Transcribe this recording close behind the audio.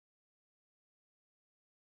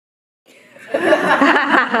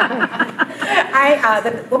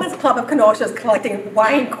The Women's Club of Kenosha is collecting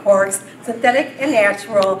wine corks, synthetic and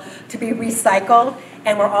natural, to be recycled,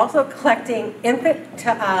 and we're also collecting infant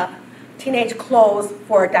to teenage clothes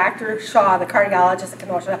for Dr. Shaw, the cardiologist at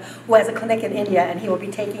Kenosha, who has a clinic in India, and he will be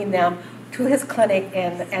taking them to his clinic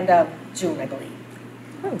in the end of June, I believe.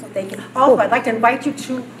 So thank you. Also, I'd like to invite you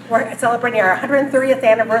to, we're celebrating our 130th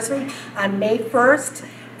anniversary on May 1st,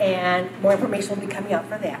 and more information will be coming out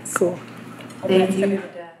for that. Cool. Thank you.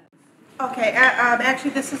 Okay,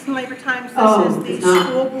 actually this isn't Labor Times, this is the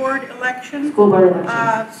school board election. School board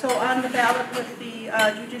election. So on the ballot with the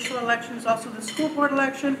judicial election is also the school board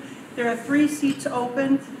election. There are 3 seats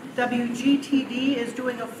open. WGTD is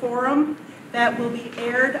doing a forum that will be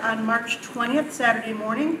aired on March 20th, Saturday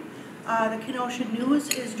morning. The Kenosha News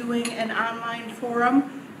is doing an online forum,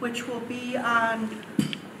 which will be on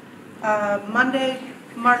Monday,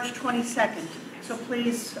 March 22nd. So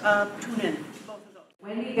please tune in.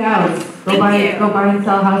 Wendy Gauss. Go buy and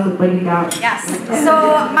sell a house with Wendy Gauss. Yes. So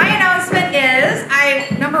my announcement is,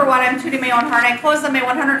 number one, I'm tooting my own horn. I closed on my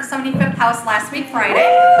 175th house last week, Friday.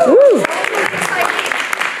 Woo. And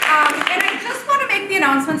I just want to make the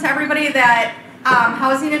announcement to everybody that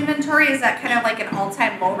housing inventory is at kind of like an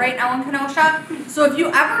all-time low right now in Kenosha. So if you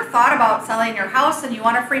ever thought about selling your house and you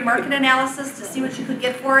want a free market analysis to see what you could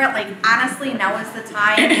get for it, like honestly, now is the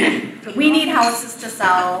time. We need houses to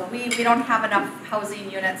sell. We don't have enough housing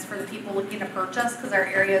units for the people looking to purchase because our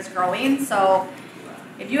area is growing. So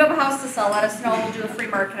if you have a house to sell, let us know. We'll do a free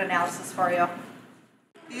market analysis for you.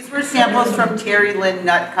 These were samples from Terry Lynn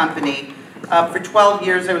Nut Company. For 12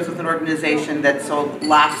 years, I was with an organization that sold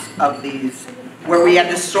lots of these, where we had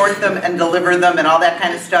to sort them and deliver them and all that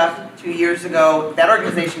kind of stuff. 2 years ago, that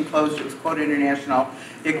organization closed. It was Quota International.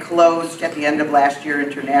 It closed at the end of last year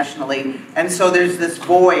internationally. And so there's this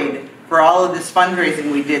void for all of this fundraising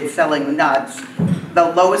we did selling nuts. The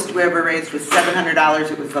lowest we ever raised was $700.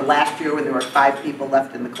 It was the last year when there were 5 people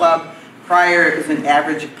left in the club. Prior, it was an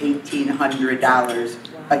average of $1,800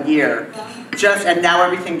 a year. And now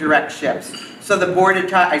everything direct ships. So the board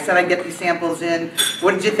had I said I'd get these samples in.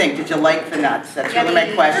 What did you think? Did you like the nuts? That's really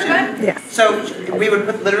my question. Yeah. So we would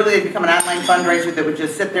literally become an online fundraiser that would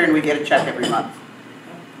just sit there and we'd get a check every month.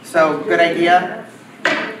 So good idea?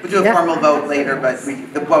 We'll do a formal vote later, but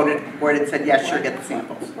the board had said, yes, sure, get the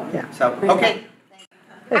samples. Yeah. So, okay.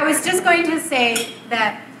 I was just going to say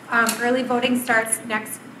that early voting starts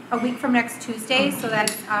a week from next Tuesday, so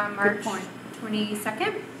that's March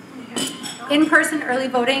 22nd. In-person early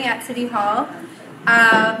voting at City Hall,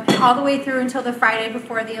 all the way through until the Friday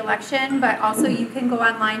before the election, but also you can go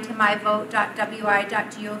online to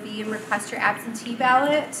myvote.wi.gov and request your absentee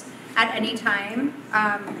ballot at any time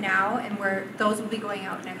now, and those will be going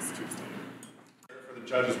out next Tuesday. For the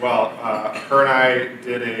judge as well, her and I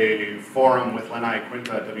did a forum with Lenai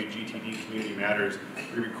Quinta at WGTD Community Matters.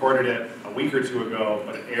 We recorded it a week or 2 ago,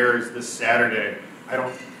 but it airs this Saturday. Do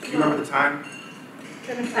you remember the time?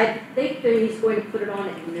 I think that he's going to put it on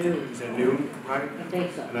at noon. Is it noon, right? I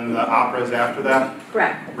think so. And then the opera is after that?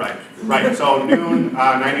 Correct. Right. So noon,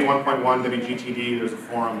 91.1 WGTD, there's a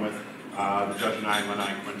forum with the judge and I,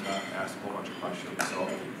 Lenai Quinta, asked a whole bunch of questions. So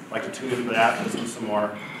I'd like to tune into that, listen to some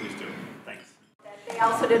more. Please do. Thanks. They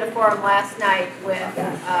also did a forum last night with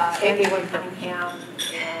Amy Cunningham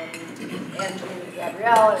and Angelina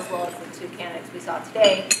Gabrielle, as well as the 2 candidates we saw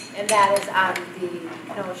today, and that is on the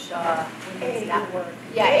Kenosha Women's Network.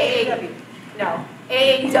 Yeah,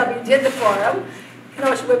 AAW did the forum.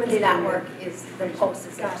 Kenosha Women's Network is the post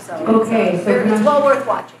is there, so okay, it's well worth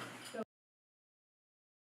watching.